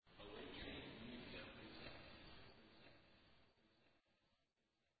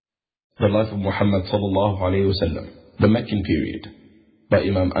The Life of Muhammad sallallahu alayhi wa sallam, The Meccan Period, by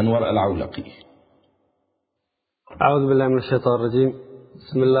Imam Anwar al-Awlaqi. أعوذ بالله من الشيطان الرجيم.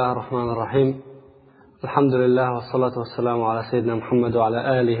 بسم الله الرحمن الرحيم. الحمد لله والصلاة والسلام على سيدنا محمد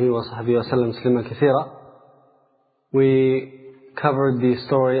وعلى آله وصحبه وسلم تسليما كثيرا. We covered the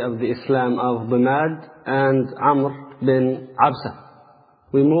story of the Islam of Bimad and Amr bin Absa.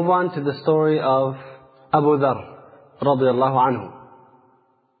 We move on to the story of Abu Dhar radiyallahu anhu.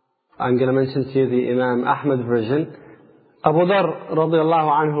 I'm going to mention to you the Imam Ahmad version. Abu Dhar radiyallahu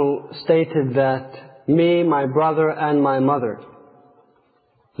anhu stated that me, my brother and my mother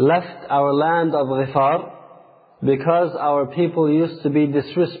left our land of Ghifar because our people used to be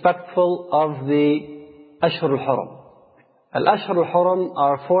disrespectful of the Ashhur al-Hurum. Al-Ashhur al-Hurum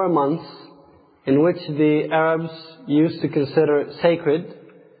are 4 months in which the Arabs used to consider sacred,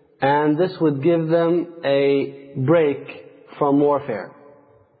 and this would give them a break from warfare.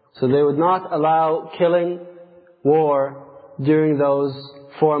 So they would not allow killing, war during those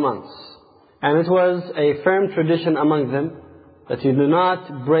 4 months. And it was a firm tradition among them that you do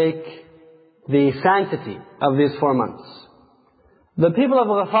not break the sanctity of these 4 months. The people of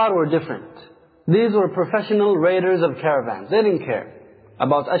Ghafar were different. These were professional raiders of caravans. They didn't care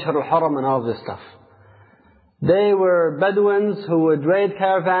about Ashhur al-Hurum and all this stuff. They were Bedouins who would raid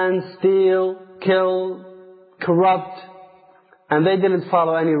caravans, steal, kill, corrupt, and they didn't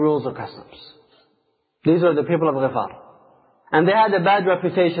follow any rules or customs. These were the people of Ghifar. And they had a bad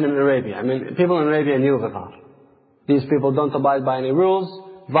reputation in Arabia. I mean, people in Arabia knew Ghifar. These people don't abide by any rules,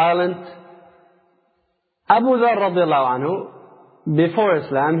 violent. Abu Dhar radiallahu anhu, before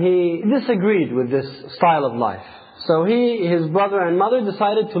Islam, he disagreed with this style of life. So his brother and mother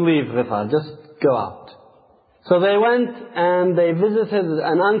decided to leave Ghifar, just go out. So they went and they visited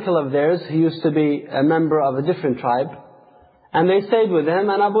an uncle of theirs who used to be a member of a different tribe. And they stayed with him,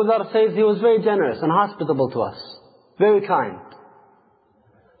 and Abu Dhar says he was very generous and hospitable to us. Very kind.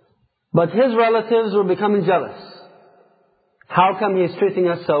 But his relatives were becoming jealous. How come he's treating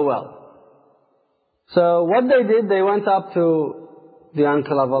us so well? So what they did, they went up to the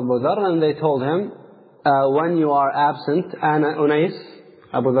uncle of Abu Dhar and they told him, when you are absent, and Unais,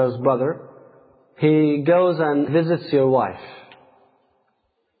 Abu Dhar's brother, he goes and visits your wife.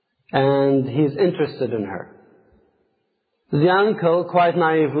 And he's interested in her. The uncle, quite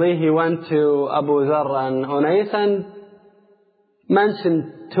naively, he went to Abu Dhar and Unais and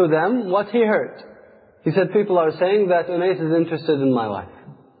mentioned to them what he heard. He said, people are saying that Unais is interested in my wife.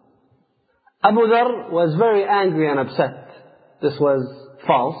 Abu Dhar was very angry and upset. This was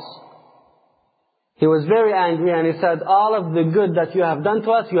false. He was very angry and he said, all of the good that you have done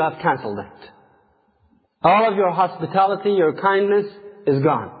to us, you have cancelled it. All of your hospitality, your kindness is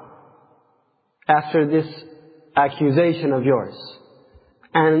gone after this accusation of yours.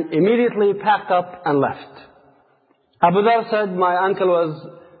 And immediately packed up and left. Abu Dhar said, my uncle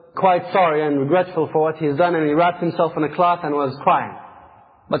was quite sorry and regretful for what he's done, and he wrapped himself in a cloth and was crying.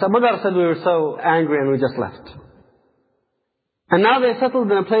 But Abu Dhar said, we were so angry and we just left. And now they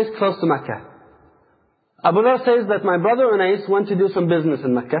settled in a place close to Mecca. Abu Dhar says that my brother Unais went to do some business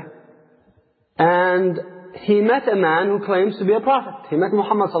in Mecca, and he met a man who claims to be a prophet. He met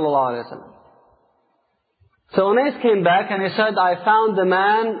Muhammad sallallahu alaihi wasallam. So Unais came back and he said, I found a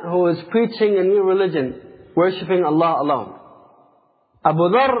man who is preaching a new religion, worshipping Allah alone. Abu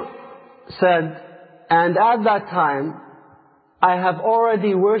Dhar said, and at that time, I have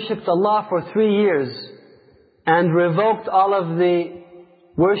already worshipped Allah for 3 years and revoked all of the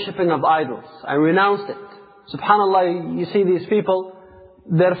worshipping of idols. I renounced it. SubhanAllah, you see these people,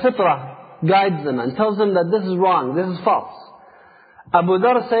 their fitrah guides them and tells them that this is wrong, this is false. Abu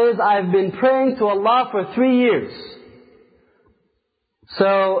Dhar says, I've been praying to Allah for 3 years.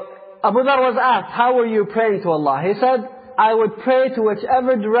 So Abu Dhar was asked, how were you praying to Allah? He said, I would pray to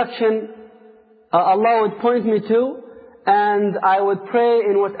whichever direction Allah would point me to, and I would pray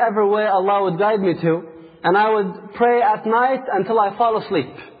in whatever way Allah would guide me to, and I would pray at night until I fall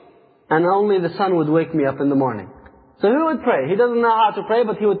asleep. And only the sun would wake me up in the morning. So he would pray. He doesn't know how to pray,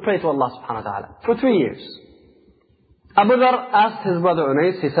 but he would pray to Allah subhanahu wa ta'ala for 3 years. Abu Dhar asked his brother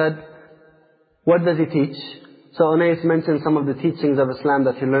Unais, he said, what does he teach? So Unais mentioned some of the teachings of Islam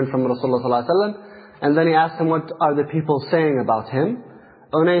that he learned from Rasulullah sallallahu alaihi wasallam, and then he asked him, what are the people saying about him?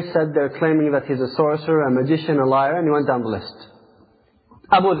 Unais said, they're claiming that he's a sorcerer, a magician, a liar, and he went down the list.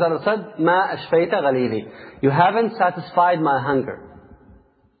 Abu Dhar said, مَا أَشْفَيْتَ غَلِيلِي, you haven't satisfied my hunger.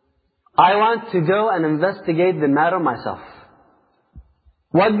 I want to go and investigate the matter myself.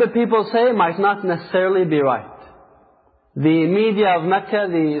 What the people say might not necessarily be right. The media of Mecca,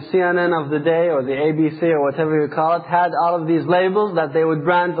 the CNN of the day or the ABC or whatever you call it, had all of these labels that they would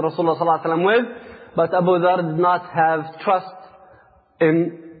brand Rasulullah ﷺ with. But Abu Dharr did not have trust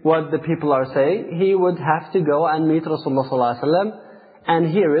in what the people are saying. He would have to go and meet Rasulullah ﷺ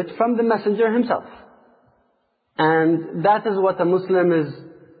and hear it from the messenger himself. And that is what a Muslim is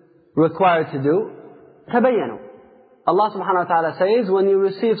required to do. تبينوا. Allah subhanahu wa ta'ala says, when you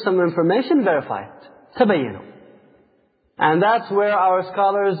receive some information, verify it. تبينوا. And that's where our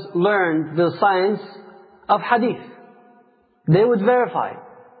scholars learned the science of hadith. They would verify.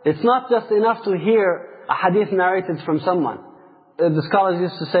 It's not just enough to hear a hadith narrated from someone. The scholars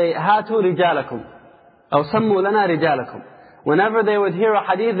used to say, هاتوا رجالكم أو سموا لنا رجالكم. Whenever they would hear a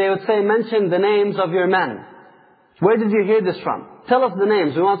hadith, they would say, mention the names of your men. Where did you hear this from? Tell us the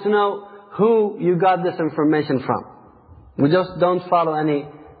names. We want to know who you got this information from. We just don't follow any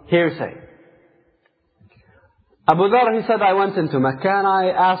hearsay. Abu Dharr, he said, I went into Mecca and I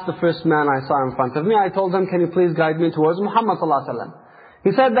asked the first man I saw in front of me, I told him, can you please guide me towards Muhammad sallallahu alaihi wasallam?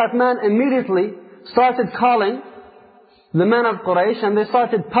 He said that man immediately started calling the men of Quraysh, and they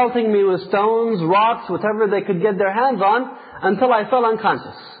started pelting me with stones, rocks, whatever they could get their hands on, until I fell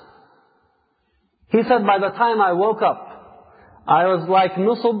unconscious. He said, by the time I woke up, I was like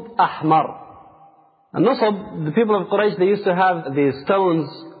Nusub Ahmar. And Nusub, the people of Quraysh, they used to have these stones,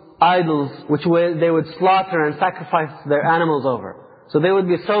 idols, which they would slaughter and sacrifice their animals over. So they would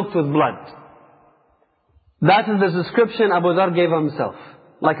be soaked with blood. That is the description Abu Dharr gave himself.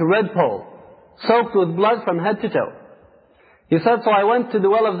 Like a red pole, soaked with blood from head to toe. He said, so I went to the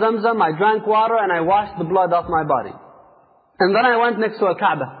well of Zamzam, I drank water, and I washed the blood off my body. And then I went next to a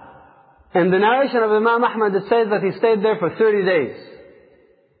Kaaba. In the narration of Imam Ahmad, it says that he stayed there for 30 days,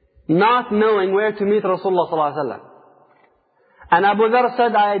 not knowing where to meet Rasulullah sallallahu alaihi wasallam. And Abu Dharr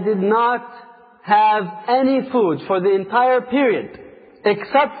said, I did not have any food for the entire period,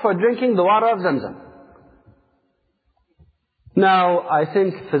 except for drinking the water of Zamzam. Now, I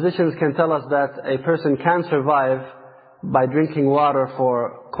think physicians can tell us that a person can survive by drinking water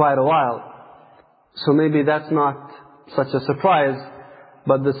for quite a while. So maybe that's not such a surprise.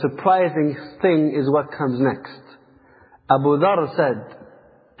 But the surprising thing is what comes next. Abu Dharr said,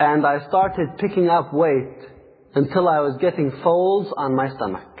 and I started picking up weight until I was getting folds on my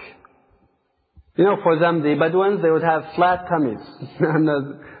stomach. You know, for them, the Bedouins, they would have flat tummies. And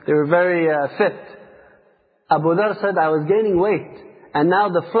they were very fit. Abu Dharr said, I was gaining weight, and now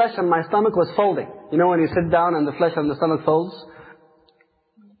the flesh on my stomach was folding. You know when you sit down and the flesh on the stomach folds?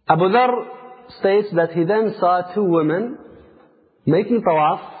 Abu Dharr states that he then saw two women making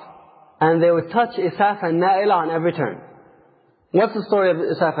tawaf, and they would touch Isaf and Na'ila on every turn. What's the story of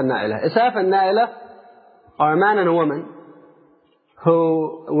Isaf and Na'ila? Isaf and Na'ila are a man and a woman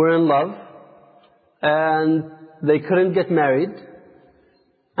who were in love, and they couldn't get married,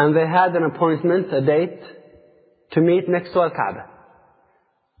 and they had an appointment, a date, to meet next to Al-Kaaba.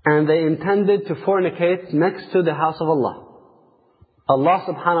 And they intended to fornicate next to the house of Allah. Allah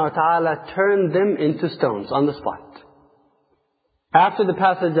subhanahu wa ta'ala turned them into stones on the spot. After the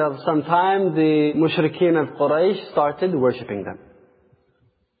passage of some time, the mushrikeen of Quraysh started worshipping them.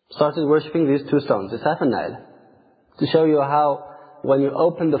 Started worshipping these two stones, Isaf and Na'ila. To show you how when you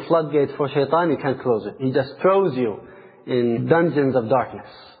open the floodgate for shaitan, you can't close it. He just throws you in dungeons of darkness.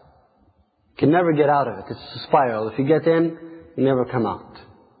 You can never get out of it. It's a spiral. If you get in, you never come out.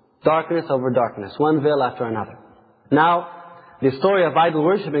 Darkness over darkness, one veil after another. Now, the story of idol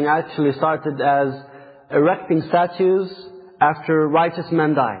worshipping actually started as erecting statues after righteous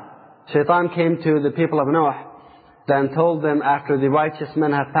men died. Shaitan came to the people of Noah and told them, after the righteous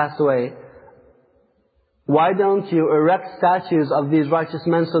men have passed away, why don't you erect statues of these righteous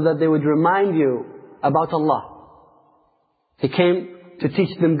men so that they would remind you about Allah? He came to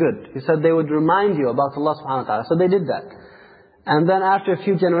teach them good. He said they would remind you about Allah subhanahu wa ta'ala. So they did that. And then after a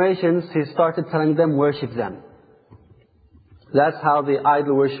few generations, he started telling them, worship them. That's how the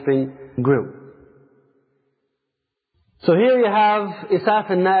idol worshipping grew. So here you have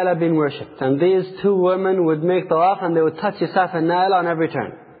Isaf and Na'ila being worshipped. And these two women would make tawaf and they would touch Isaf and Na'ila on every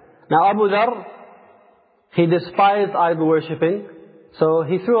turn. Now Abu Dharr, he despised idol worshipping, so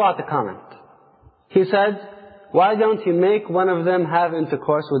he threw out a comment. He said, why don't you make one of them have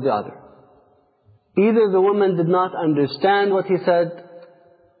intercourse with the other? Either the woman did not understand what he said,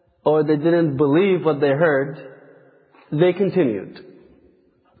 or they didn't believe what they heard. They continued.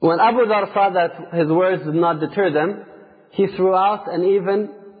 When Abu Dharr saw that his words did not deter them, he threw out an even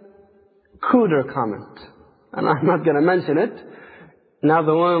cruder comment. And I'm not going to mention it. Now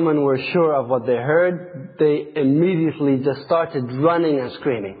the women were sure of what they heard. They immediately just started running and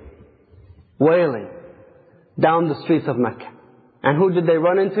screaming, wailing. down the streets of Mecca. And who did they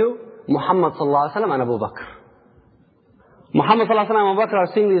run into? Muhammad sallallahu alaihi wasallam and Abu Bakr. Muhammad sallallahu alaihi wasallam and Abu Bakr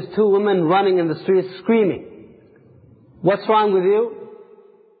are seeing these two women running in the streets screaming. What's wrong with you?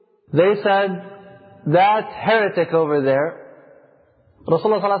 They said, that heretic over there.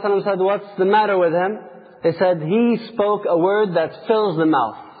 Rasulullah sallallahu alaihi wasallam said, what's the matter with him? They said, he spoke a word that fills the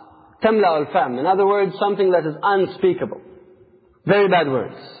mouth. Tamla al-fam. In other words, something that is unspeakable. Very bad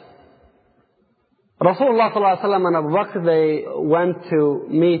words. Rasulullah sallallahu alaihi wasallam and Abu Bakr, they went to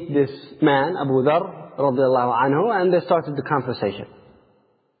meet this man, Abu Dharr radiallahu anhu, and they started the conversation.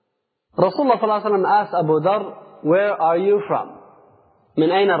 Rasulullah sallallahu alaihi wasallam asked Abu Dharr, where are you from? من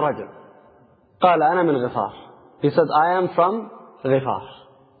أين الرجل? قال أنا من غفار. He said, I am from Ghifar.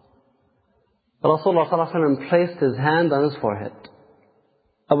 Rasulullah sallallahu alaihi wasallam placed his hand on his forehead.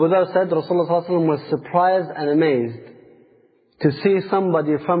 Abu Dharr said, Rasulullah sallallahu alaihi wasallam was surprised and amazed to see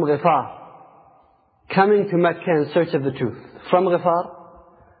somebody from Ghifar coming to Mecca in search of the truth. From Ghifar,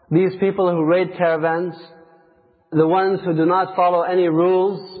 these people who raid caravans, the ones who do not follow any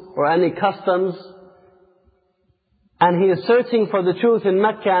rules or any customs, and he is searching for the truth in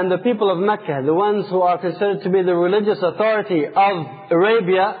Mecca, and the people of Mecca, the ones who are considered to be the religious authority of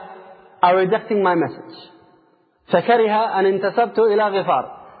Arabia, are rejecting my message. فَكَرِهَ أَنْ انْتَسَبْتُ إِلَى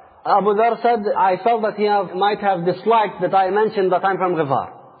غِفَارٍ. Abu Dharr said, I felt that he might have disliked that I mentioned that I'm from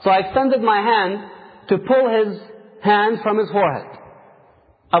Ghifar. So I extended my hand to pull his hand from his forehead.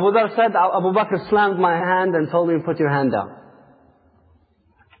 Abu Dharr said, Abu Bakr slammed my hand and told me, put your hand down.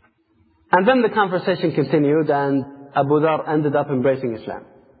 And then the conversation continued, and Abu Dharr ended up embracing Islam.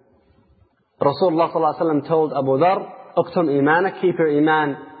 Rasulullah sallallahu alaihi wasallam told Abu Dharr, "Uqtum imanak, keep your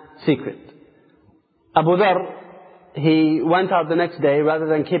iman secret." Abu Dharr, he went out the next day, rather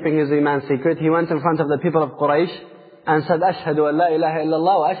than keeping his iman secret, he went in front of the people of Quraysh and said, "Ashhadu an la ilaha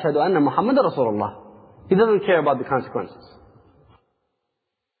illallah wa ashhadu anna Muhammadan Rasulullah." He doesn't care about the consequences.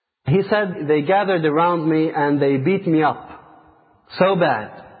 He said, they gathered around me and they beat me up so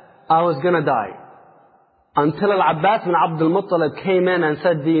bad, I was going to die. Until Al-Abbas bin Abdul Muttalib came in and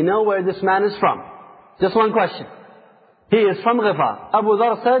said, do you know where this man is from? Just one question. He is from Ghifar. Abu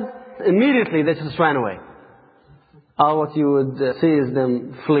Dharr said, immediately they just ran away. What you would see is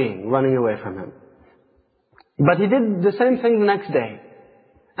them fleeing, running away from him. But he did the same thing the next day.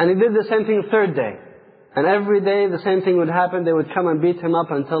 And he did the same thing the third day. And every day the same thing would happen. They would come and beat him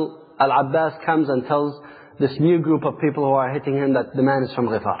up until Al-Abbas comes and tells this new group of people who are hitting him that the man is from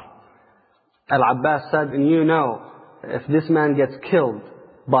Ghifar. Al-Abbas said, and you know, if this man gets killed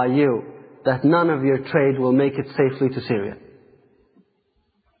by you, that none of your trade will make it safely to Syria.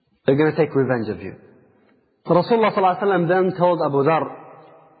 They're going to take revenge of you. Rasulullah ﷺ then told Abu Dharr,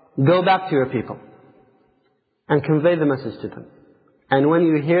 go back to your people and convey the message to them. And when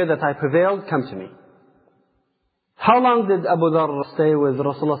you hear that I prevailed, come to me. How long did Abu Dharr stay with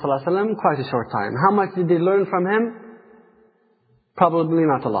Rasulullah ﷺ? Quite a short time. How much did he learn from him? Probably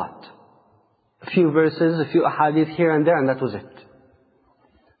not a lot. A few verses, a few ahadith here and there, and that was it.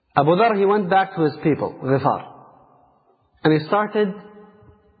 Abu Dharr, he went back to his people, Ghifar. And he started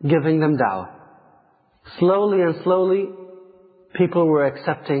giving them da'wah. Slowly and slowly, people were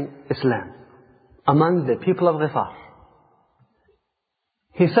accepting Islam among the people of Ghifar.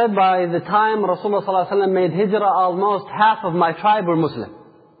 He said, by the time Rasulullah ﷺ made hijrah, almost half of my tribe were Muslim.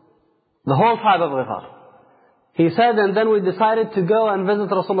 The whole tribe of Ghifar. He said, and then we decided to go and visit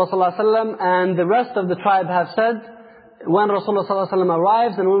Rasulullah ﷺ, and the rest of the tribe have said, when Rasulullah ﷺ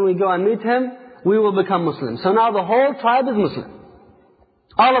arrives and when we go and meet him, we will become Muslim. So now the whole tribe is Muslim.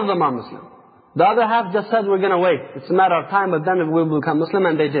 All of them are Muslim. The other half just said, we're going to wait. It's a matter of time, but then we will become Muslim,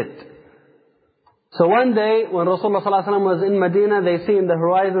 and they did. So one day, when Rasulullah ﷺ was in Medina, they see in the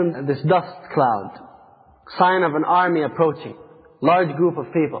horizon this dust cloud, sign of an army approaching, large group of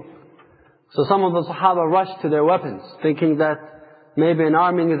people. So some of the Sahaba rushed to their weapons, thinking that maybe an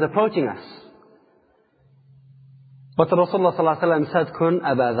army is approaching us. But Rasulullah ﷺ said, Kun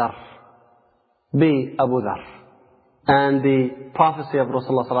Aba Dharr, be Abu Dharr. And the prophecy of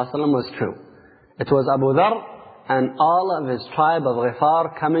Rasulullah ﷺ was true. It was Abu Dharr and all of his tribe of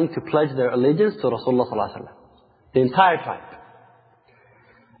Ghifar coming to pledge their allegiance to Rasulullah ﷺ. The entire tribe.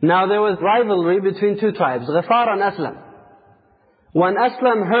 Now there was rivalry between two tribes, Ghifar and Aslam. When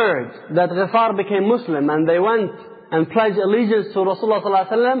Aslam heard that Ghifar became Muslim and they went and pledged allegiance to Rasulullah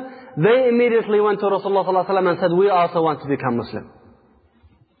ﷺ, they immediately went to Rasulullah ﷺ and said, we also want to become Muslim.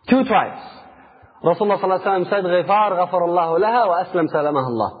 Two tribes. Rasulullah ﷺ said, Ghifar ghafarallahu laha wa Aslam salamaha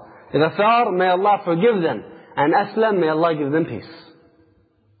Allah. Ghifar, may Allah forgive them. And Aslam, may Allah give them peace.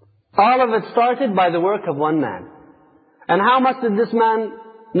 All of it started by the work of one man. And how much did this man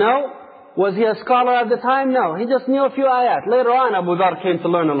know? Was he a scholar at the time? No. He just knew a few ayat. Later on, Abu Dhar came to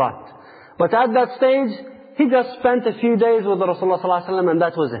learn a lot. But at that stage, he just spent a few days with Rasulullah ﷺ and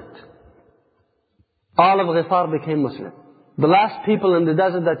that was it. All of Ghifar became Muslim. The last people in the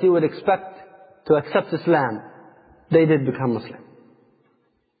desert that you would expect to accept Islam, they did become Muslim.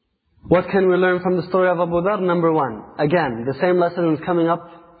 What can we learn from the story of Abu Dhar? Number one, again, the same lesson is coming up.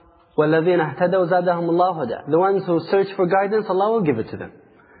 وَالَّذِينَ اهْتَدَوْا زَادَهُمُ اللَّهُ هُدًى. The ones who search for guidance, Allah will give it to them.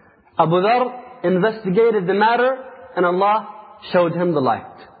 Abu Dhar investigated the matter and Allah showed him the light.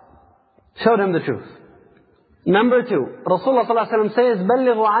 Showed him the truth. Number two, Rasulullah ﷺ says,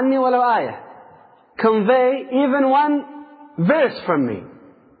 بَلِّغُوا عَنِّي وَلَوْ آيَةً. Convey even one verse from me.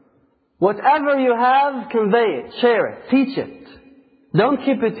 Whatever you have, convey it, share it, teach it. Don't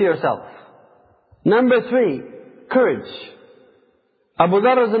keep it to yourself. Number three, courage. Abu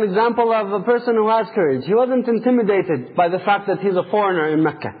Dhar is an example of a person who has courage. He wasn't intimidated by the fact that he's a foreigner in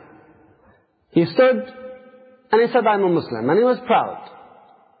Mecca. He stood and he said, I'm a Muslim. And he was proud.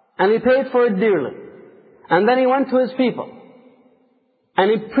 And he paid for it dearly. And then he went to his people. And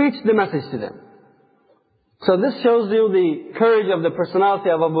he preached the message to them. So this shows you the courage of the personality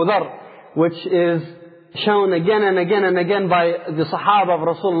of Abu Dhar, which is shown again and again and again by the Sahaba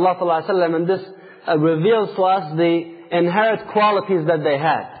of Rasulullah ﷺ. And this reveals to us the inherent qualities that they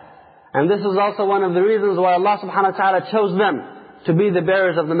had. And this is also one of the reasons why Allah subhanahu wa ta'ala chose them to be the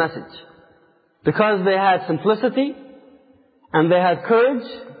bearers of the message. Because they had simplicity, and they had courage,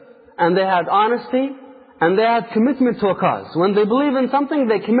 and they had honesty, and they had commitment to a cause. When they believe in something,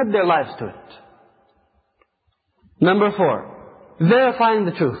 they commit their lives to it. Number four, verifying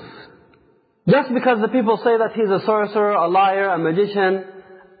the truth. Just because the people say that he's a sorcerer, a liar, a magician,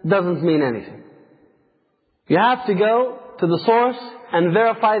 doesn't mean anything. You have to go to the source and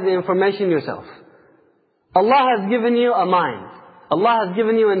verify the information yourself. Allah has given you a mind. Allah has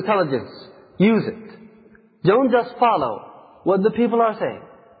given you intelligence. Use it. Don't just follow what the people are saying.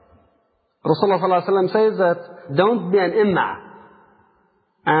 Rasulullah ﷺ says that don't be an imma.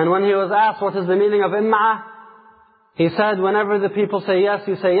 And when he was asked what is the meaning of imma, he said whenever the people say yes,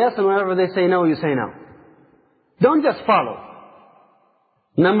 you say yes, and whenever they say no, you say no. Don't just follow.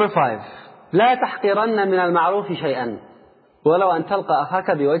 Number five, لا تحقرن من المعروف شيئا ولو أن تلقى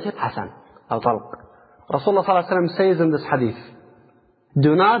أخاك بوجه حسن أو طلق. Rasulullah ﷺ says in this hadith,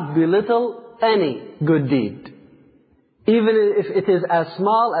 do not belittle any good deed, even if it is as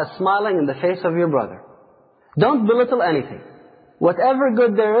small as smiling in the face of your brother. Don't belittle anything. Whatever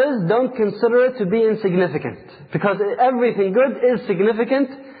good there is, don't consider it to be insignificant. Because everything good is significant,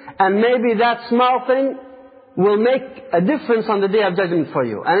 and maybe that small thing will make a difference on the Day of Judgment for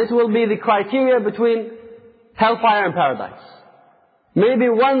you. And it will be the criteria between hellfire and paradise. Maybe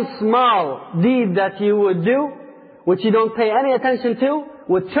one small deed that you would do, which you don't pay any attention to,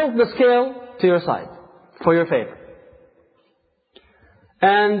 would tilt the scale to your side, for your favor.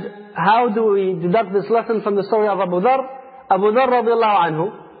 And how do we deduct this lesson from the story of Abu Dhar? Abu Dhar radiallahu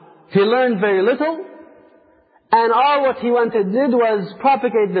anhu, he learned very little, and all what he wanted to do was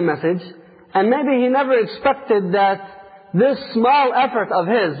propagate the message, and maybe he never expected that this small effort of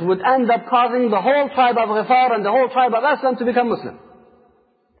his would end up causing the whole tribe of Ghifar and the whole tribe of Aslam to become Muslim.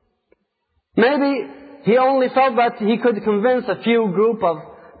 Maybe he only felt that he could convince a few group of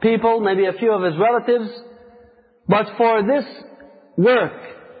people, maybe a few of his relatives, but for this work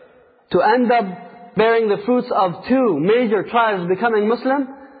to end up bearing the fruits of two major tribes becoming Muslim,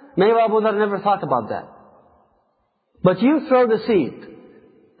 maybe Abu Dhar never thought about that. But you throw the seed,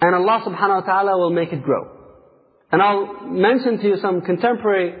 and Allah subhanahu wa ta'ala will make it grow. And I'll mention to you some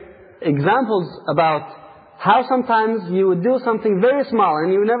contemporary examples about how sometimes you would do something very small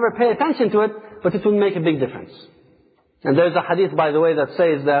and you never pay attention to it, but it will make a big difference. And there's a hadith, by the way, that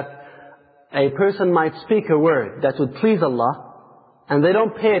says that a person might speak a word that would please Allah, and they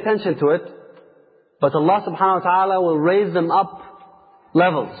don't pay attention to it, but Allah subhanahu wa ta'ala will raise them up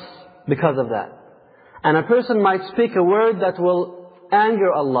levels because of that. And a person might speak a word that will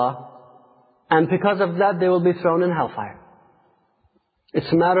anger Allah, and because of that they will be thrown in hellfire.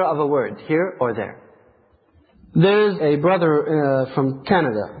 It's a matter of a word, here or there. There's a brother from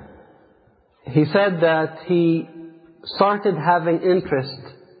Canada. He said that he started having interest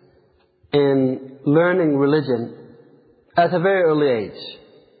in learning religion at a very early age,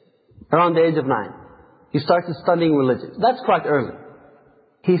 around the age of 9. He started studying religion. That's quite early.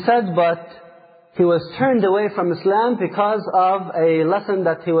 He said, but he was turned away from Islam because of a lesson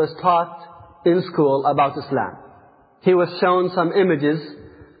that he was taught in school about Islam. He was shown some images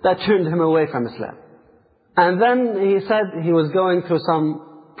that turned him away from Islam. And then he said he was going through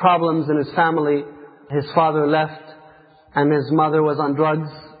some problems in his family. His father left and his mother was on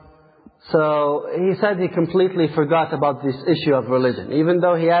drugs. So he said he completely forgot about this issue of religion, even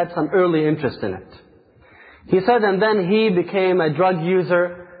though he had some early interest in it. He said, and then he became a drug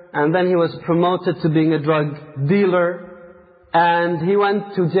user, and then he was promoted to being a drug dealer, and he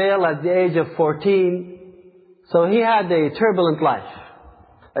went to jail at the age of 14. So he had a turbulent life.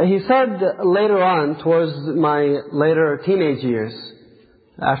 He said later on, towards my later teenage years,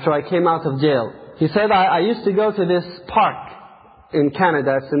 after I came out of jail, he said, I used to go to this park in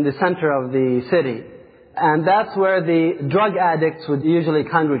Canada. It's in the center of the city. And that's where the drug addicts would usually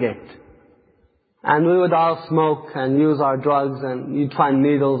congregate. And we would all smoke and use our drugs, and you'd find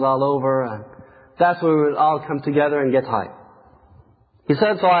needles all over. And that's where we would all come together and get high. He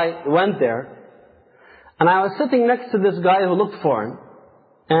said, so I went there. And I was sitting next to this guy who looked foreign.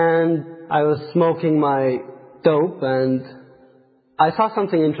 And I was smoking my dope, and I saw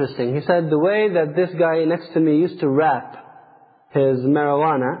something interesting. He said the way that this guy next to me used to wrap his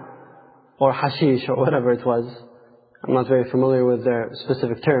marijuana, or hashish, or whatever it was. I'm not very familiar with their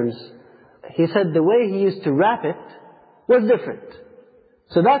specific terms. He said the way he used to wrap it was different.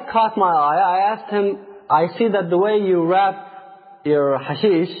 So that caught my eye. I asked him, I see that the way you wrap your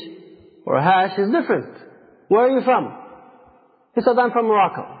hashish, or hash, is different. Where are you from? He said, I'm from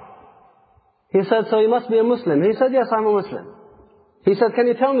Morocco. He said, so you must be a Muslim. He said, yes, I'm a Muslim. He said, can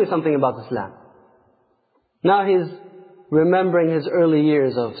you tell me something about Islam? Now he's remembering his early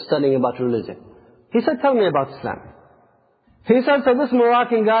years of studying about religion. He said, tell me about Islam. He said, so this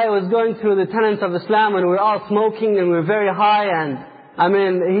Moroccan guy was going through the tenets of Islam, and we're all smoking and we're very high, and I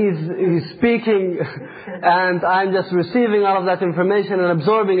mean, he's speaking and I'm just receiving all of that information and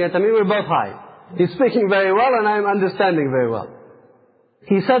absorbing it. I mean, we're both high. He's speaking very well and I'm understanding very well.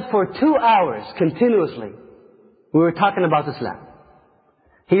 He said for 2 hours continuously we were talking about Islam.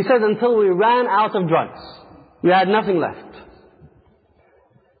 He said until we ran out of drugs. We had nothing left.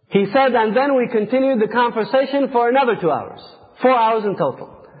 He said, and then we continued the conversation for another 2 hours. 4 hours in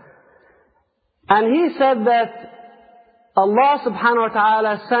total. And he said that Allah subhanahu wa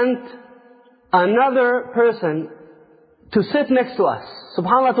ta'ala sent another person to sit next to us.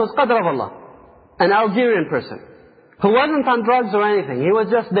 SubhanAllah, it was qadr of Allah. An Algerian person who wasn't on drugs or anything. He was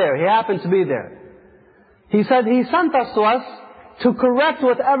just there. He happened to be there. He said he sent us to us to correct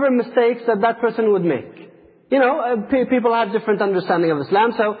whatever mistakes that person would make. You know, people have different understanding of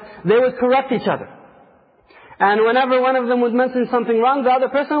Islam, so they would correct each other. And whenever one of them would mention something wrong, the other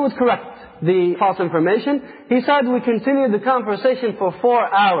person would correct the false information. He said we continued the conversation for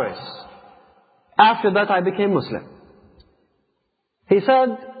 4 hours. After that I became Muslim. He said,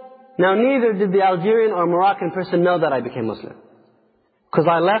 now neither did the Algerian or Moroccan person know that I became Muslim. Because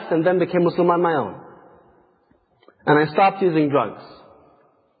I left and then became Muslim on my own. And I stopped using drugs.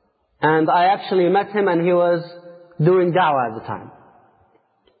 And I actually met him and he was doing da'wah at the time.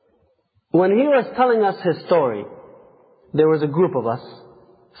 When he was telling us his story, there was a group of us.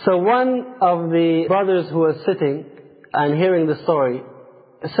 So one of the brothers who was sitting and hearing the story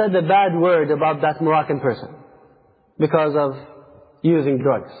said a bad word about that Moroccan person because of using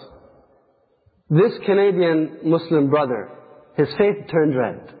drugs. This Canadian Muslim brother, his face turned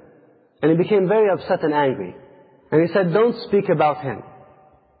red. And he became very upset and angry. And he said, don't speak about him.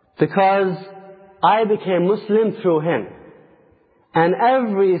 Because I became Muslim through him. And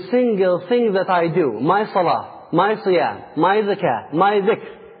every single thing that I do, my salah, my siyam, my zakah, my dhikr,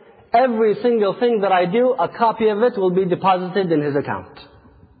 every single thing that I do, a copy of it will be deposited in his account.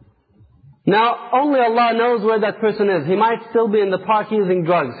 Now, only Allah knows where that person is. He might still be in the park using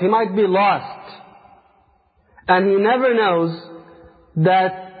drugs. He might be lost. And he never knows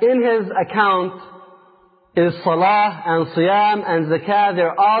that in his account is salah and siyam and zakah.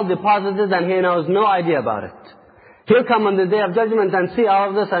 They're all deposited and he knows no idea about it. He'll come on the Day of Judgment and see all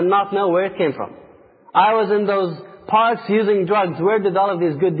of this and not know where it came from. I was in those parks using drugs. Where did all of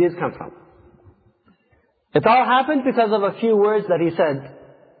these good deeds come from? It all happened because of a few words that he said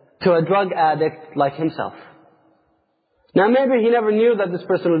to a drug addict like himself. Now maybe he never knew that this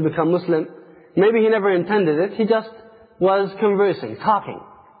person would become Muslim. Maybe he never intended it. He just was conversing, talking.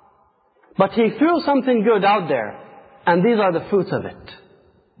 But he threw something good out there. And these are the fruits of it.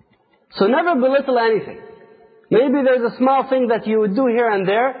 So never belittle anything. Maybe there's a small thing that you would do here and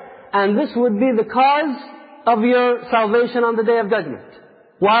there, and this would be the cause of your salvation on the Day of Judgment.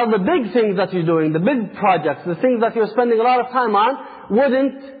 While the big things that you're doing, the big projects, the things that you're spending a lot of time on,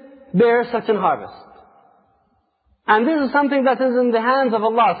 wouldn't bear such an harvest. And this is something that is in the hands of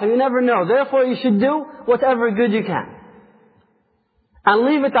Allah, so you never know. Therefore you should do whatever good you can. And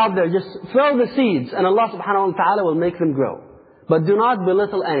leave it out there. Just throw the seeds, and Allah subhanahu wa ta'ala will make them grow. But do not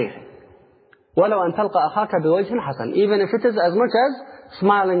belittle anything. وَلَوْ أَن تَلْقَى أَخَاكَ بِوَجْهٍ حَسَنٍ. Even if it is as much as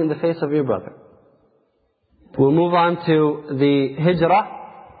smiling in the face of your brother. We'll move on to the hijrah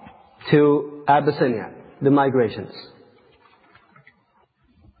to Abyssinia, the migrations.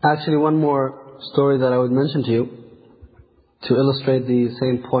 Actually, one more story that I would mention to you to illustrate the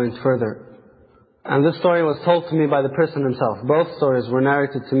same point further. And this story was told to me by the person himself. Both stories were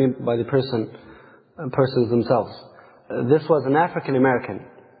narrated to me by the persons themselves. This was an African American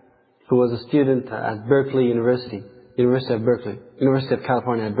who was a student at Berkeley University of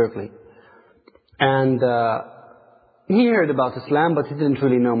California at Berkeley. And he heard about Islam, but he didn't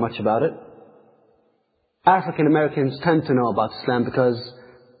really know much about it. African Americans tend to know about Islam because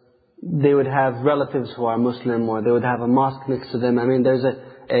they would have relatives who are Muslim, or they would have a mosque next to them. I mean, there's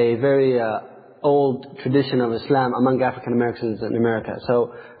a very old tradition of Islam among African Americans in America.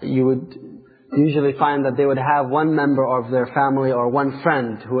 So you would usually find that they would have one member of their family or one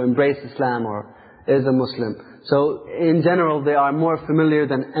friend who embraced Islam or is a Muslim. So in general, they are more familiar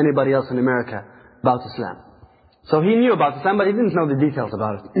than anybody else in America about Islam. So he knew about Islam, but he didn't know the details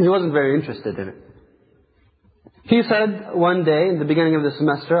about it. He wasn't very interested in it. He said one day in the beginning of the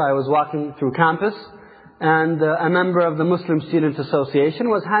semester, I was walking through campus, and a member of the Muslim Student Association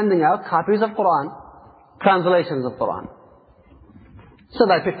was handing out copies of Quran, translations of Quran. So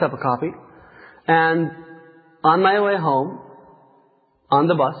I picked up a copy, and on my way home, on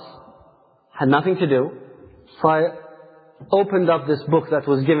the bus, had nothing to do, so I opened up this book that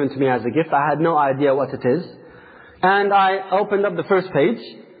was given to me as a gift. I had no idea what it is. And I opened up the first page,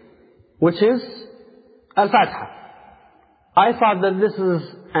 which is Al-Fatiha. I thought that this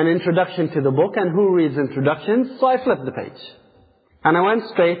is an introduction to the book, and who reads introductions? So I flipped the page. And I went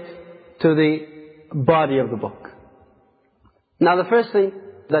straight to the body of the book. Now the first thing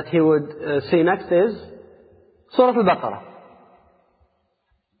that he would see next is Surah Al-Baqarah.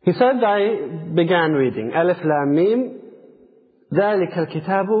 He said, I began reading, Alif Lam Mim, ذَلِكَ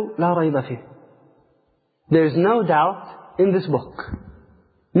الْكِتَابُ لَا رَيْبَ فِيهِ. There is no doubt in this book.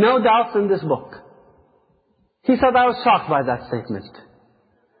 No doubts in this book. He said, I was shocked by that statement.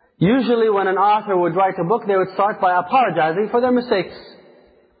 Usually when an author would write a book, they would start by apologizing for their mistakes,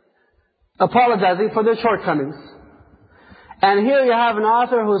 apologizing for their shortcomings. And here you have an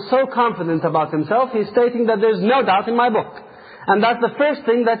author who is so confident about himself, he's stating that there's no doubt in my book. And that's the first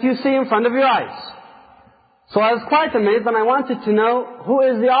thing that you see in front of your eyes. So I was quite amazed, and I wanted to know who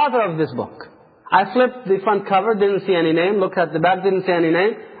is the author of this book. I flipped the front cover, didn't see any name, looked at the back, didn't see any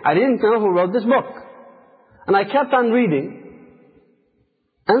name. I didn't know who wrote this book. And I kept on reading.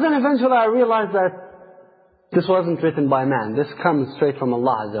 And then eventually I realized that this wasn't written by man. This comes straight from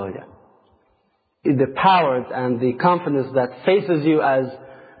Allah Azza wa Jalla. The power and the confidence that faces you as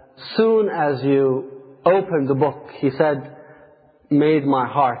soon as you open the book, he said, made my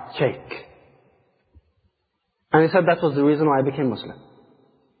heart shake. And he said that was the reason why I became Muslim.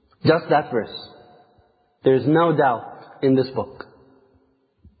 Just that verse. There is no doubt in this book.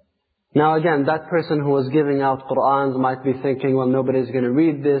 Now again, that person who was giving out Qur'ans might be thinking, well, nobody's going to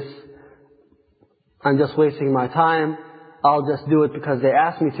read this. I'm just wasting my time. I'll just do it because they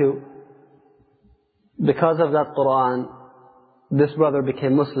asked me to. Because of that Qur'an, this brother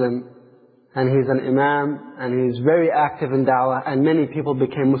became Muslim, and he's an imam, and he's very active in da'wah, and many people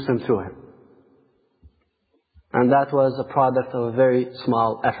became Muslim through him. And that was a product of a very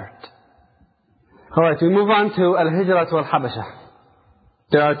small effort. Alright, we move on to Al-Hijrah to Al-Habasha.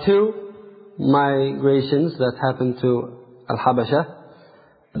 There are two migrations that happened to Al-Habasha.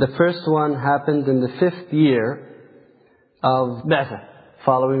 The first one happened in the 5th year of Ba'athah,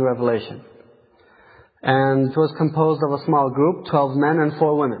 following revelation. And it was composed of a small group, 12 men and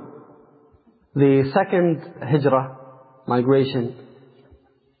 4 women. The second Hijrah, migration,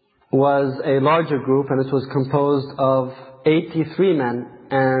 was a larger group, and it was composed of 83 men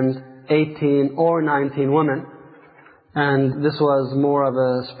and 18 or 19 women. And this was more of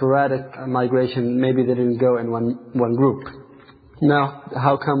a sporadic migration. Maybe they didn't go in one group. Now,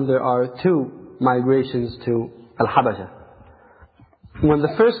 how come there are 2 migrations to Al-Habasha? When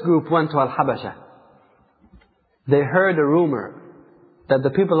the first group went to Al-Habasha, they heard a rumor that the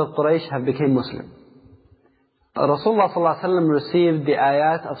people of Quraysh have become Muslim. Rasulullah ﷺ received the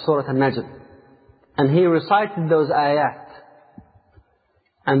ayat of Surah Al-Najm, and he recited those ayat.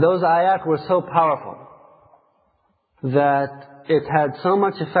 And those ayat were so powerful that it had so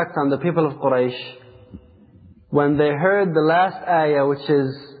much effect on the people of Quraysh. When they heard the last ayah, which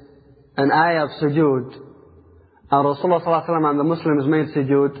is an ayah of sujood, and Rasulullah ﷺ and the Muslims made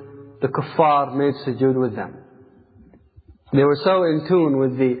sujood, the kuffar made sujood with them. They were so in tune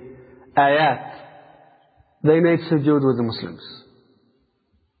with the ayat, they made sujood with the Muslims.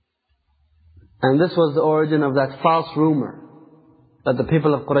 And this was the origin of that false rumor that the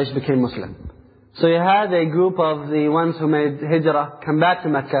people of Quraysh became Muslim. So you had a group of the ones who made hijrah come back to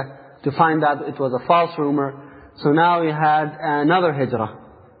Mecca to find out it was a false rumor. So now you had another hijrah,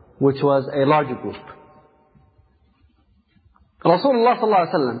 which was a larger group. Rasulullah sallallahu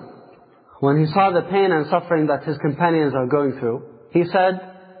alaihi wasallam, when he saw the pain and suffering that his companions are going through, he said,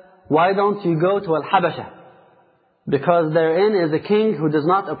 why don't you go to Al-Habasha? Because therein is a king who does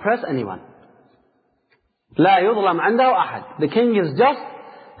not oppress anyone. لا يظلم عنده أحد. The king is just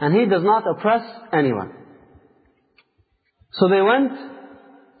and he does not oppress anyone. So they went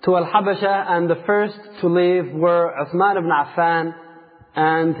to Al-Habasha, and the first to leave were Uthman ibn Affan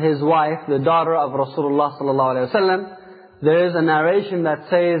and his wife, the daughter of Rasulullah sallallahu alaihi wasallam. There is a narration that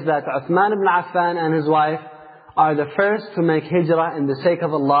says that Uthman ibn Affan and his wife are the first to make hijrah in the sake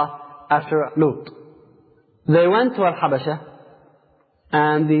of Allah after Lut. They went to Al-Habasha,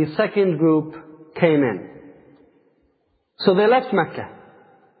 and the second group came in. So they left Mecca.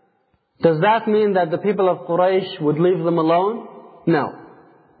 Does that mean that the people of Quraysh would leave them alone? No.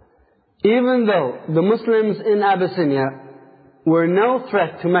 Even though the Muslims in Abyssinia were no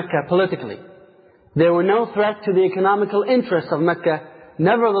threat to Mecca politically, they were no threat to the economical interests of Mecca,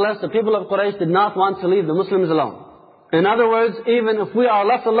 nevertheless the people of Quraysh did not want to leave the Muslims alone. In other words, even if we are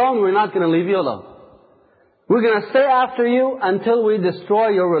left alone, we're not going to leave you alone. We're going to stay after you until we destroy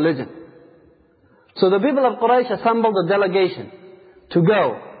your religion. So the people of Quraysh assembled a delegation to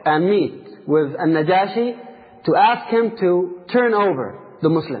go and meet with An-Najashi to ask him to turn over the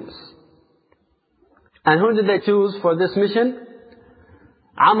Muslims. And who did they choose for this mission?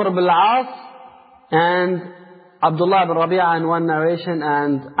 Amr ibn al-As and Abdullah ibn Rabi'ah in one narration,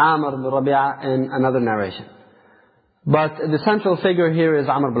 and Amr ibn Rabi'ah in another narration. But the central figure here is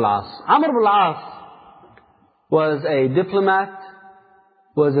Amr ibn al-As. Amr ibn al-As was a diplomat,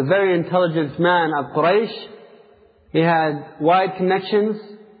 was a very intelligent man of Quraysh. He had wide connections.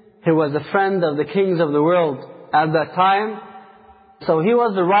 He was a friend of the kings of the world at that time. So he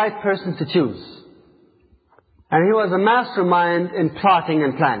was the right person to choose. And he was a mastermind in plotting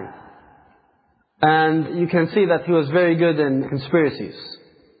and planning. And you can see that he was very good in conspiracies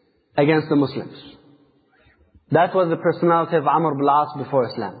against the Muslims. That was the personality of Amr ibn al-As before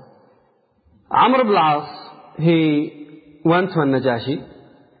Islam. Amr ibn al-As, he went to An-Najashi,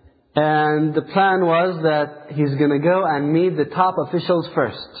 and the plan was that he's going to go and meet the top officials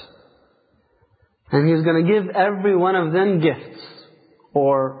first. And he's going to give every one of them gifts,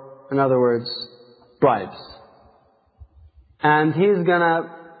 or in other words, bribes. And he's going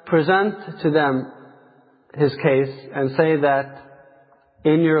to present to them his case and say that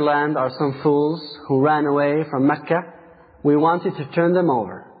in your land are some fools who ran away from Mecca. We want you to turn them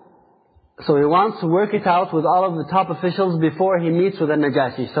over. So he wants to work it out with all of the top officials before he meets with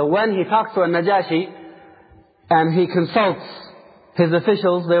An-Najashi. So when he talks to An-Najashi and he consults his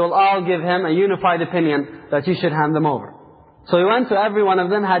officials, they will all give him a unified opinion that you should hand them over. So he went to every one of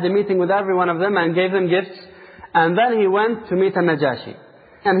them, had a meeting with every one of them and gave them gifts. And then he went to meet An-Najashi.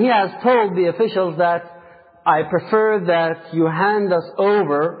 And he has told the officials that I prefer that you hand us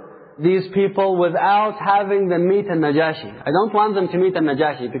over these people without having them meet An-Najashi. I don't want them to meet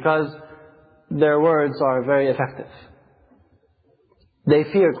An-Najashi because their words are very effective. They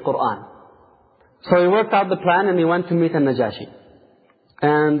feared Qur'an. So he worked out the plan and he went to meet An-Najashi.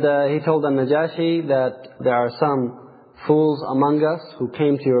 And he told An-Najashi that there are some fools among us who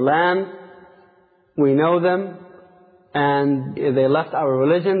came to your land. We know them. And they left our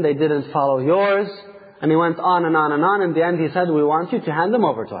religion. They didn't follow yours. And he went on and on and on. In the end he said, we want you to hand them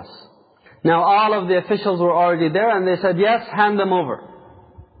over to us. Now all of the officials were already there and they said, yes, hand them over.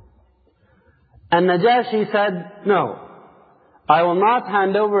 And Najashi said, no, I will not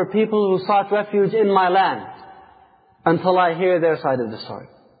hand over people who sought refuge in my land until I hear their side of the story.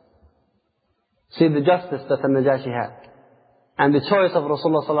 See the justice that the Najashi had. And the choice of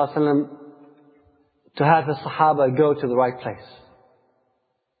Rasulullah sallallahu alaihi wasallam to have his Sahaba go to the right place.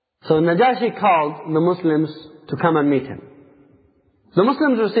 So Najashi called the Muslims to come and meet him. The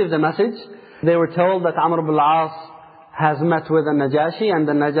Muslims received the message. They were told that Amr ibn al-As has met with the Najashi and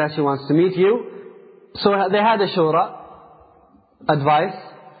the Najashi wants to meet you. So they had a shura, advice,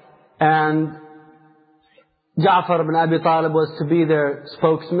 and Ja'far ibn Abi Talib was to be their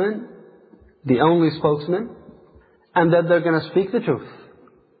spokesman, the only spokesman, and that they're going to speak the truth.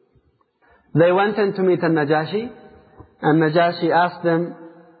 They went in to meet An-Najashi, and Najashi asked them,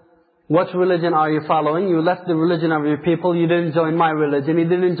 what religion are you following? You left the religion of your people, you didn't join my religion, you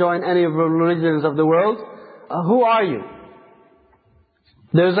didn't join any of the religions of the world. Who are you?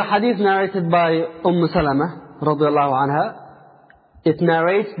 There's a hadith narrated by Salama radiallahu anha. It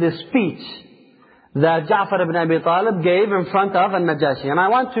narrates the speech that Ja'far ibn Abi Talib gave in front of Al-Najashi. And I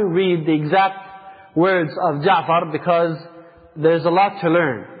want to read the exact words of Ja'far because there's a lot to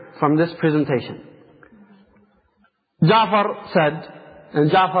learn from this presentation. Ja'far said,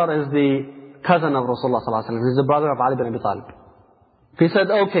 and Ja'far is the cousin of Rasulullah sallallahu alaihi wasallam. He's the brother of Ali ibn Abi Talib. He said,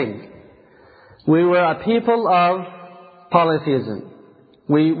 "O king, we were a people of polytheism.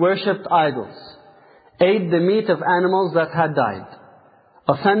 We worshipped idols, ate the meat of animals that had died,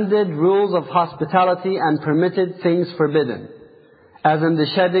 offended rules of hospitality and permitted things forbidden, as in the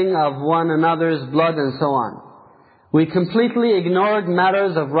shedding of one another's blood and so on. We completely ignored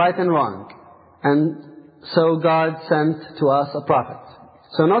matters of right and wrong, and so God sent to us a prophet."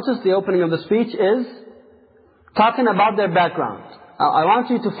 So notice the opening of the speech is talking about their background. I want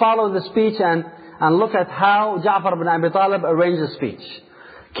you to follow the speech and look at how Ja'far ibn Abi Talib arranged the speech.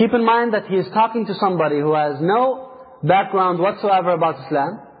 Keep in mind that he is talking to somebody who has no background whatsoever about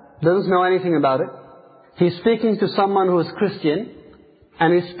Islam, doesn't know anything about it. He's speaking to someone who is Christian,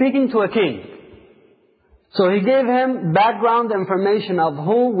 and he's speaking to a king. So he gave him background information of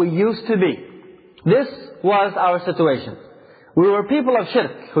who we used to be. This was our situation. We were people of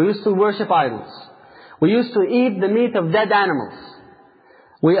shirk who used to worship idols. We used to eat the meat of dead animals.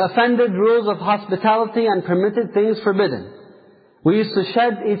 We offended rules of hospitality and permitted things forbidden. We used to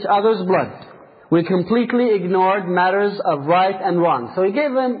shed each other's blood. We completely ignored matters of right and wrong. So he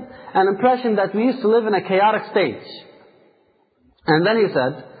gave him an impression that we used to live in a chaotic stage. And then he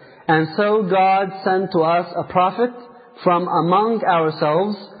said, "And so God sent to us a prophet from among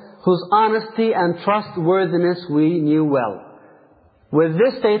ourselves, whose honesty and trustworthiness we knew well." With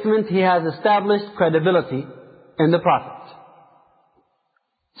this statement, he has established credibility in the prophet.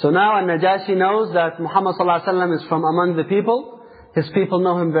 So now Al-Najashi knows that Muhammad ﷺ is from among the people. His people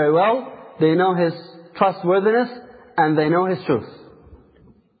know him very well. They know his trustworthiness and they know his truth.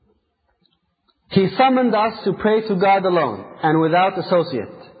 He summoned us to pray to God alone and without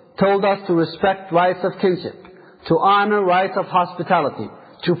associate. Told us to respect rights of kinship, to honor rights of hospitality,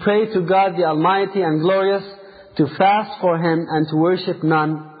 to pray to God the Almighty and Glorious, to fast for Him and to worship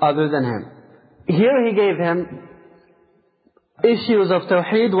none other than Him. Here he gave him issues of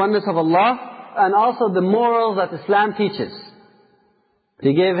Tawheed, oneness of Allah, and also the morals that Islam teaches.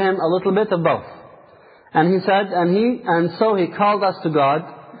 He gave him a little bit of both. And he said, and so he called us to God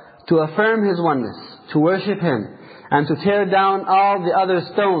to affirm His oneness, to worship Him, and to tear down all the other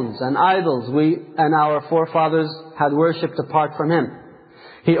stones and idols we and our forefathers had worshipped apart from Him.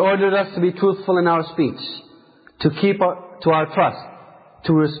 He ordered us to be truthful in our speech, to keep to our trust,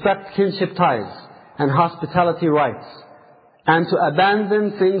 to respect kinship ties and hospitality rights, and to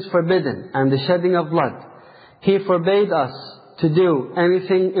abandon things forbidden and the shedding of blood. He forbade us to do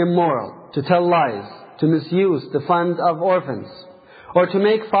anything immoral, to tell lies, to misuse the funds of orphans, or to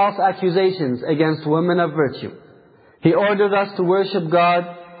make false accusations against women of virtue. He ordered us to worship God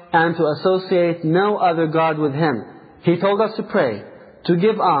and to associate no other God with Him. He told us to pray, to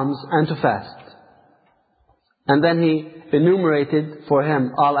give alms, and to fast. And then he enumerated for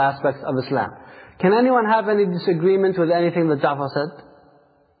him all aspects of Islam. Can anyone have any disagreement with anything that Ja'far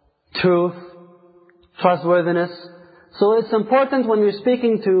said? Truth, trustworthiness. So it's important when you're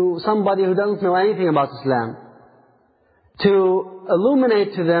speaking to somebody who doesn't know anything about Islam, to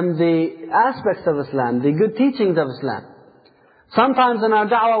illuminate to them the aspects of Islam, the good teachings of Islam. Sometimes in our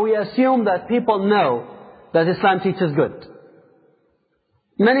da'wah we assume that people know that Islam teaches good.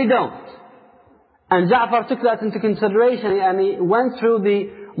 Many don't. And Ja'far took that into consideration and he went through the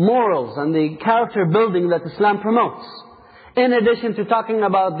morals and the character building that Islam promotes. In addition to talking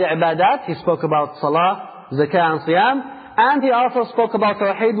about the ibadat, he spoke about salah, zakah and siyam, and he also spoke about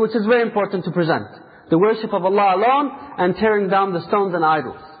tawheed, which is very important to present. The worship of Allah alone and tearing down the stones and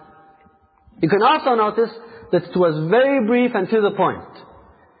idols. You can also notice that it was very brief and to the point.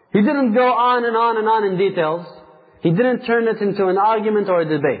 He didn't go on and on and on in details. He didn't turn it into an argument or a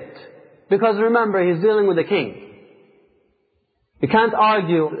debate. Because remember, he's dealing with a king. You can't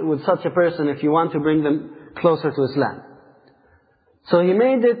argue with such a person if you want to bring them closer to Islam. So he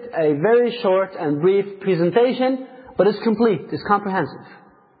made it a very short and brief presentation, but it's complete, it's comprehensive.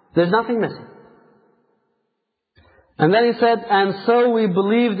 There's nothing missing. And then he said, and so we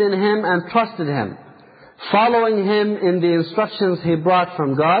believed in Him and trusted Him, following Him in the instructions He brought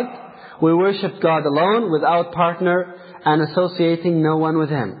from God. We worshipped God alone, without partner, and associating no one with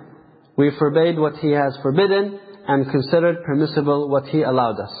Him. We forbade what He has forbidden, and considered permissible what He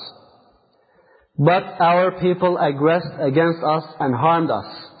allowed us. But our people aggressed against us and harmed us,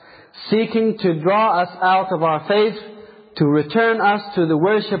 seeking to draw us out of our faith, to return us to the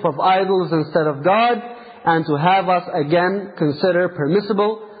worship of idols instead of God, and to have us again consider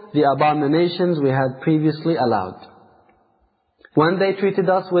permissible the abominations we had previously allowed. When they treated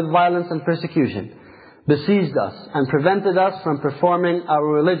us with violence and persecution, besieged us and prevented us from performing our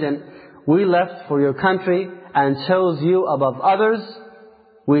religion, we left for your country and chose you above others.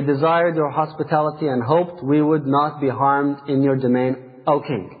 We desired your hospitality and hoped we would not be harmed in your domain, O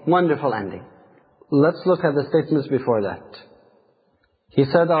King. Wonderful ending. Let's look at the statements before that. He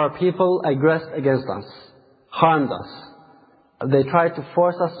said, our people aggressed against us, harmed us. They tried to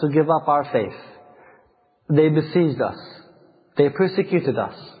force us to give up our faith. They besieged us. They persecuted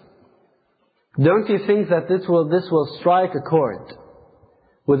us. Don't you think that this will strike a chord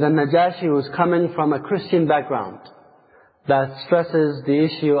with a Najashi who is coming from a Christian background that stresses the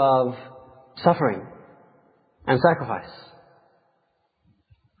issue of suffering and sacrifice?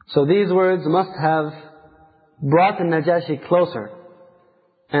 So these words must have brought the Najashi closer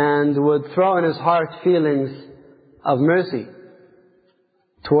and would throw in his heart feelings of mercy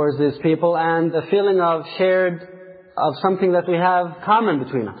towards these people and a feeling of something that we have common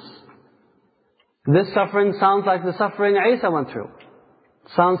between us. This suffering sounds like the suffering Isa went through.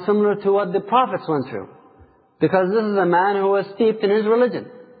 Sounds similar to what the prophets went through. Because this is a man who was steeped in his religion.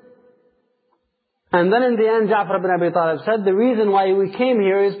 And then in the end, Ja'far ibn Abi Talib said, the reason why we came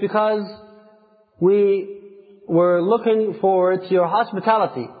here is because we were looking forward to your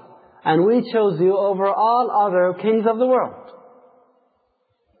hospitality. And we chose you over all other kings of the world.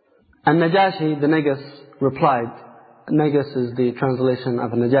 And Najashi, the Negus, replied. Negus is the translation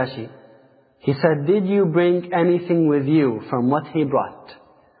of Najashi. He said, did you bring anything with you from what he brought?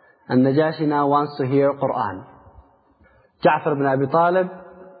 And Najashi now wants to hear Qur'an. Ja'far ibn Abi Talib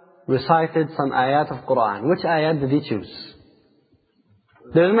recited some ayat of Qur'an. Which ayat did he choose?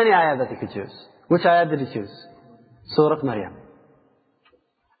 There's many ayat that he could choose. Which ayat did he choose? Surah Maryam.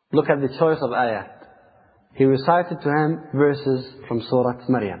 Look at the choice of ayat. He recited to him verses from Surah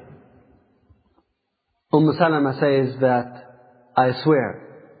Maryam. Salama says that, I swear,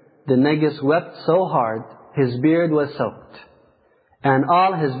 the Negus wept so hard, his beard was soaked. And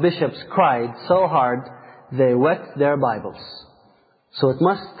all his bishops cried so hard, they wet their Bibles. So it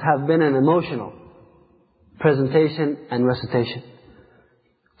must have been an emotional presentation and recitation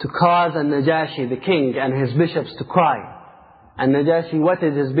to cause Najashi, the king, and his bishops to cry. And Najashi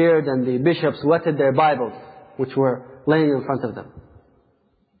wetted his beard and the bishops wetted their Bibles, which were laying in front of them.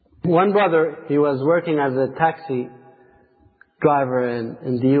 One brother, he was working as a taxi driver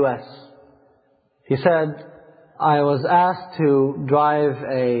in the US. He said, I was asked to drive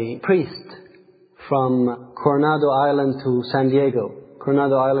a priest from Coronado Island to San Diego.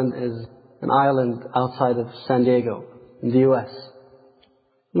 Coronado Island is an island outside of San Diego in the US,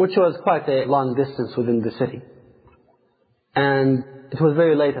 which was quite a long distance within the city. And it was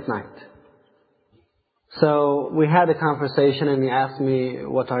very late at night. So we had a conversation and he asked me,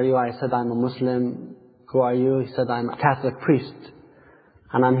 what are you? I said, I'm a Muslim. Who are you? He said, I'm a Catholic priest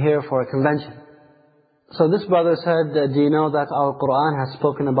and I'm here for a convention. So this brother said, do you know that our Qur'an has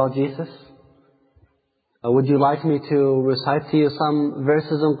spoken about Jesus? Would you like me to recite to you some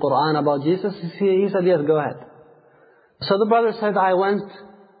verses in Qur'an about Jesus? He said, yes, go ahead. So the brother said, I went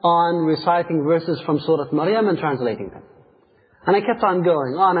on reciting verses from Surah Maryam and translating them. And I kept on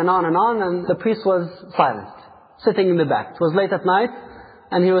going, on and on and on, and the priest was silent, sitting in the back. It was late at night,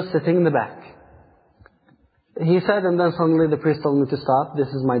 and he was sitting in the back. He said, and then suddenly the priest told me to stop, this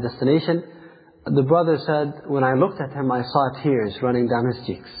is my destination. The brother said, when I looked at him, I saw tears running down his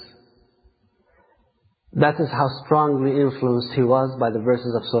cheeks. That is how strongly influenced he was by the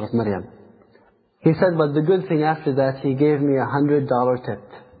verses of Surah Maryam. He said, but the good thing after that, he gave me $100 tip.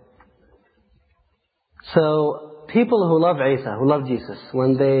 So, people who love Isa, who love Jesus,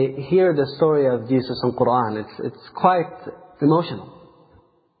 when they hear the story of Jesus in Qur'an, it's quite emotional.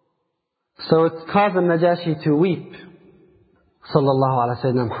 So it caused Najashi to weep. Sallallahu ala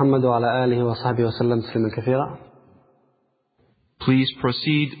Sayyidina Muhammad wa ala alihi wa sahbihi wa sallam tasliman kathira. Please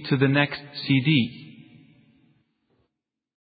proceed to the next CD.